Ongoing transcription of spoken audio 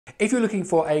If you're looking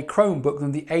for a Chromebook,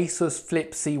 then the ASUS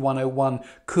Flip C101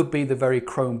 could be the very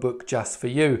Chromebook just for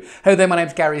you. Hello there, my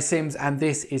name's Gary Sims and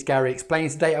this is Gary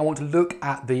Explains. Today I want to look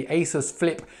at the ASUS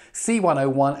Flip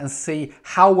C101 and see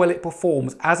how well it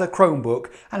performs as a Chromebook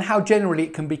and how generally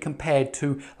it can be compared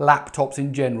to laptops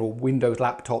in general, Windows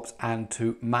laptops and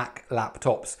to Mac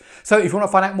laptops. So if you want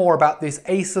to find out more about this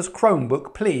ASUS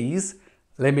Chromebook, please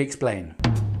let me explain.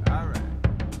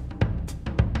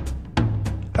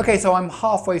 Okay, so I'm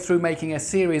halfway through making a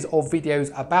series of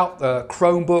videos about the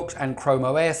Chromebooks and Chrome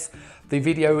OS. The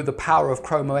video, The Power of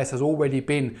Chrome OS, has already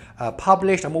been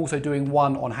published. I'm also doing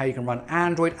one on how you can run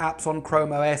Android apps on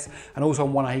Chrome OS and also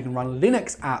one on how you can run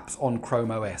Linux apps on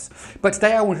Chrome OS. But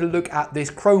today I want to look at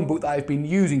this Chromebook that I've been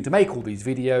using to make all these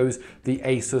videos, the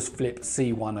ASUS Flip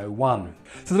C101.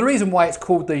 So the reason why it's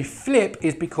called the Flip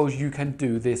is because you can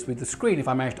do this with the screen. If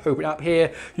I manage to open it up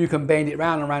here, you can bend it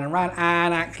round and round and round,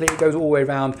 and actually it goes all the way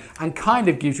around and kind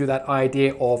of gives you that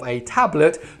idea of a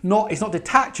tablet. It's not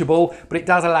detachable, but it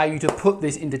does allow you to put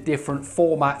this into different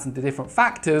formats and to different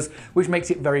factors, which makes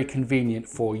it very convenient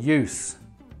for use.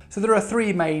 So there are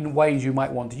three main ways you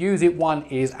might want to use it. One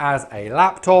is as a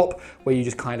laptop, where you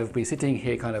just kind of be sitting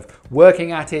here kind of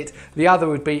working at it. The other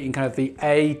would be in kind of the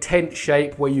A tent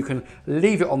shape, where you can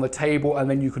leave it on the table and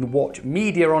then you can watch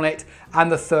media on it.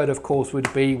 And the third, of course,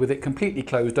 would be with it completely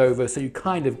closed over, so you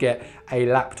kind of get a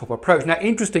laptop approach. Now,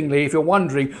 interestingly, if you're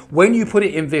wondering, when you put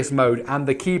it in this mode and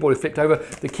the keyboard is flipped over,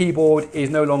 the keyboard is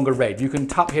no longer red. You can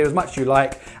tap here as much as you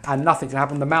like and nothing can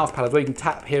happen. The mouse pad as well, you can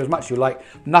tap here as much as you like,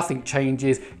 nothing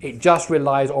changes. It just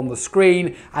relies on the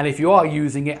screen, and if you are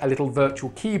using it, a little virtual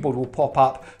keyboard will pop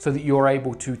up so that you're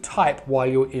able to type while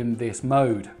you're in this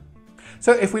mode.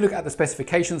 So if we look at the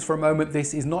specifications for a moment,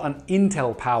 this is not an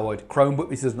Intel powered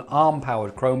Chromebook, this is an ARM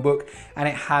powered Chromebook, and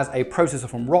it has a processor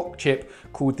from Rockchip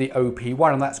called the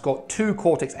OP1, and that's got 2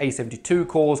 Cortex A72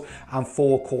 cores and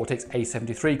 4 Cortex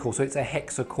A73 cores, so it's a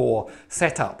hexa-core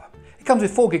setup. It comes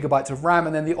with 4 GB of RAM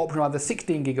and then the option of either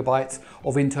 16 GB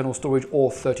of internal storage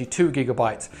or 32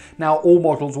 GB. Now, all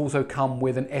models also come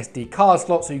with an SD card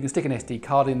slot, so you can stick an SD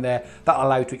card in there. That'll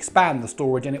allow you to expand the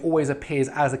storage, and it always appears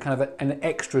as a kind of an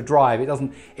extra drive. It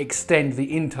doesn't extend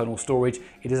the internal storage.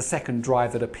 It is a second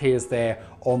drive that appears there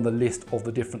on the list of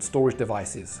the different storage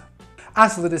devices.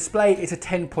 As for the display, it's a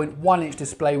 10.1 inch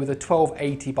display with a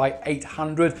 1280 by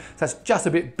 800, so that's just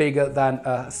a bit bigger than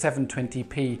a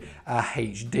 720p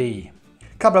HD.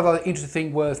 A couple of other interesting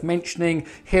things worth mentioning.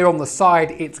 Here on the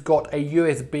side, it's got a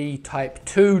USB Type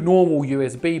 2 normal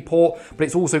USB port, but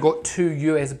it's also got 2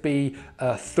 USB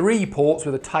 3 ports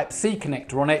with a Type C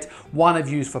connector on it. One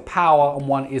is used for power and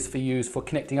one is for use for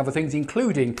connecting other things,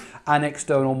 including an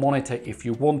external monitor if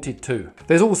you wanted to.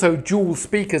 There's also dual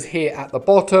speakers here at the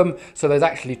bottom, so there's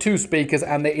actually 2 speakers,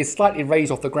 and it is slightly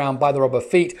raised off the ground by the rubber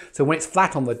feet, so when it's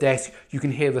flat on the desk, you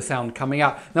can hear the sound coming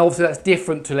out. Now, obviously that's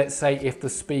different to, let's say, if the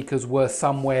speakers were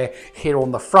somewhere here on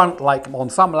the front, like on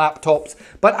some laptops,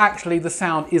 but actually the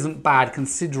sound isn't bad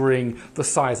considering the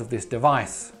size of this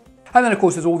device. And then of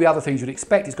course there's all the other things you'd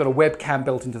expect. It's got a webcam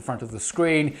built into the front of the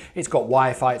screen, it's got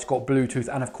Wi-Fi, it's got Bluetooth,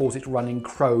 and of course it's running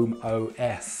Chrome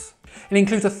OS. It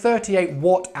includes a 38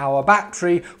 watt-hour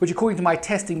battery, which according to my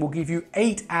testing will give you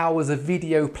 8 hours of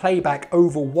video playback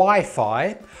over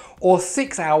Wi-Fi, or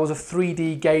 6 hours of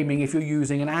 3D gaming if you're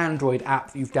using an Android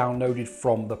app that you've downloaded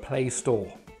from the Play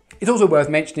Store. It's also worth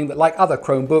mentioning that, like other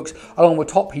Chromebooks, along the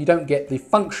top you don't get the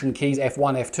function keys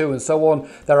F1, F2 and so on.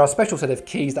 There are a special set of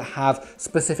keys that have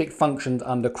specific functions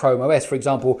under Chrome OS. For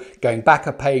example, going back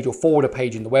a page or forward a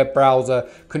page in the web browser,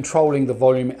 controlling the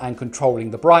volume and controlling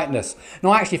the brightness.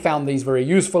 Now, I actually found these very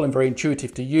useful and very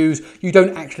intuitive to use. You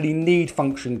don't actually need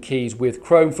function keys with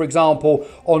Chrome. For example,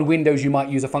 on Windows you might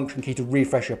use a function key to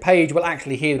refresh a page. Well,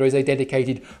 actually here there is a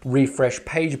dedicated refresh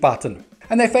page button.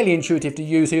 And they're fairly intuitive to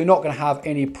use, so you're not going to have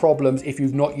any problems if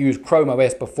you've not used Chrome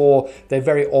OS before. They're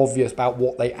very obvious about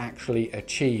what they actually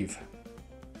achieve.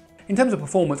 In terms of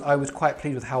performance, I was quite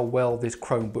pleased with how well this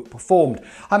Chromebook performed.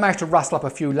 I managed to rustle up a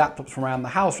few laptops from around the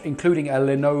house, including a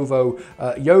Lenovo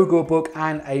Yoga Book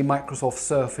and a Microsoft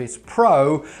Surface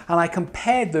Pro, and I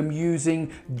compared them using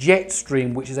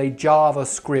Jetstream, which is a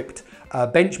JavaScript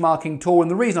benchmarking tool.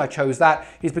 And the reason I chose that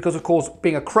is because, of course,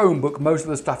 being a Chromebook, most of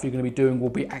the stuff you're going to be doing will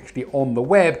be actually on the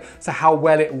web, so how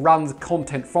well it runs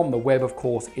content from the web, of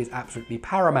course, is absolutely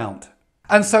paramount.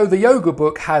 And so the Yoga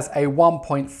Book has a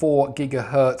 1.4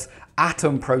 gigahertz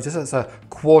Atom processor. It's a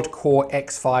quad-core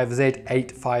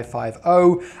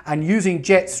X5Z8550, and using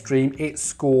Jetstream it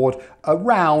scored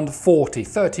around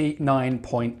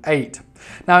 39.8.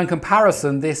 Now in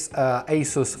comparison, this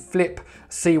ASUS Flip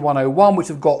C101, which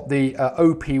have got the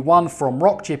OP1 from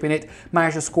Rockchip in it,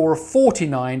 managed a score of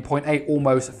 49.8,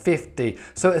 almost 50.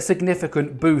 So a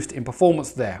significant boost in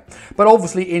performance there. But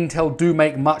obviously Intel do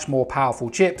make much more powerful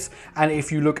chips, and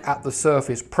if you look at the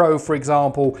Surface Pro, for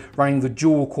example, running the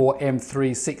dual-core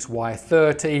M3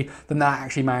 6Y30, then that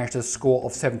actually managed a score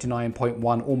of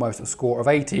 79.1, almost a score of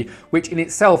 80, which in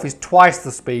itself is twice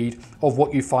the speed of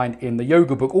what you find in the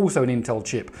Yoga Book, also an Intel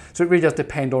chip. So it really does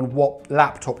depend on what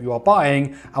laptop you are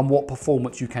buying and what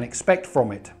performance you can expect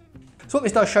from it. So what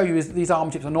this does show you is these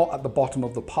ARM chips are not at the bottom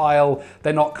of the pile.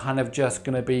 They're not kind of just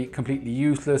going to be completely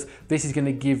useless. This is going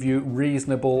to give you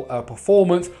reasonable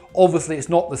performance. Obviously, it's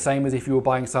not the same as if you were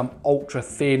buying some ultra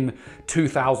thin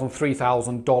 $2,000,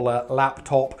 $3,000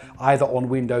 laptop, either on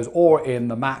Windows or in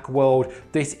the Mac world.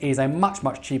 This is a much,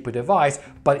 much cheaper device,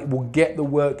 but it will get the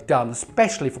work done,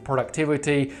 especially for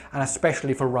productivity and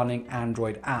especially for running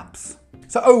Android apps.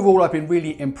 So overall, I've been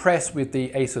really impressed with the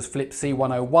ASUS Flip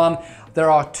C101.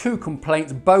 There are two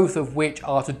complaints, both of which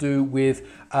are to do with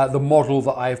the model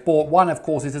that I've bought. One, of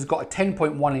course, is it's got a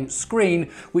 10.1-inch screen,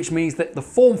 which means that the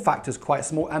form factor is quite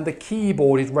small and the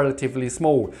keyboard is relatively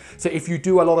small. So if you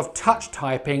do a lot of touch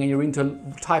typing and you're into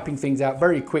typing things out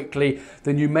very quickly,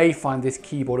 then you may find this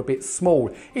keyboard a bit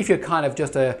small. If you're kind of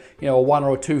just a one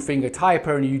or two finger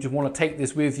typer and you just want to take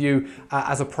this with you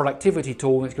as a productivity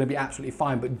tool, it's going to be absolutely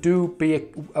fine. But do be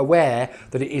aware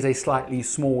that it is a slightly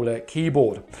smaller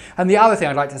keyboard. And the other thing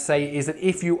I'd like to say is that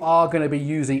if you are going to be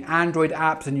using Android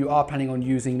apps and you are planning on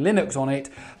using Linux on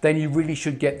it, then you really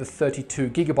should get the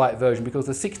 32GB version, because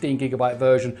the 16GB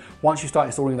version, once you start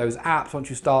installing those apps, once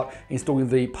you start installing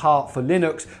the part for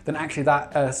Linux, then actually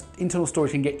that internal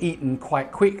storage can get eaten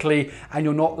quite quickly and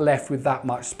you're not left with that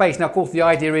much space. Now, of course, the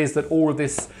idea is that all of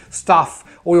this stuff,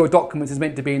 all your documents, is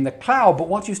meant to be in the cloud, but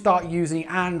once you start using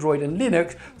Android and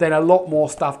Linux, then a lot more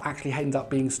stuff actually ends up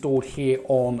being stored here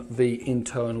on the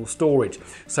internal storage.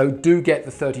 So do get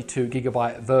the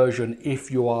 32GB version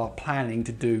if you are planning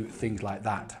to do things like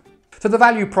that. So the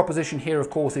value proposition here, of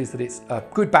course, is that it's a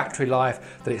good battery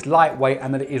life, that it's lightweight,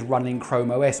 and that it is running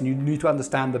Chrome OS. And you need to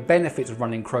understand the benefits of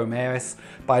running Chrome OS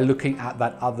by looking at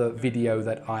that other video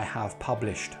that I have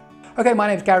published. Okay, my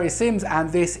name is Gary Sims and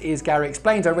this is Gary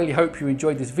Explains. I really hope you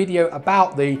enjoyed this video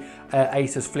about the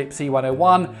ASUS Flip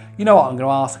C101. You know what I'm going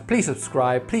to ask. Please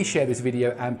subscribe, please share this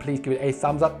video, and please give it a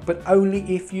thumbs up, but only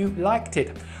if you liked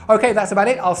it. Okay, that's about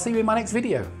it. I'll see you in my next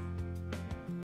video.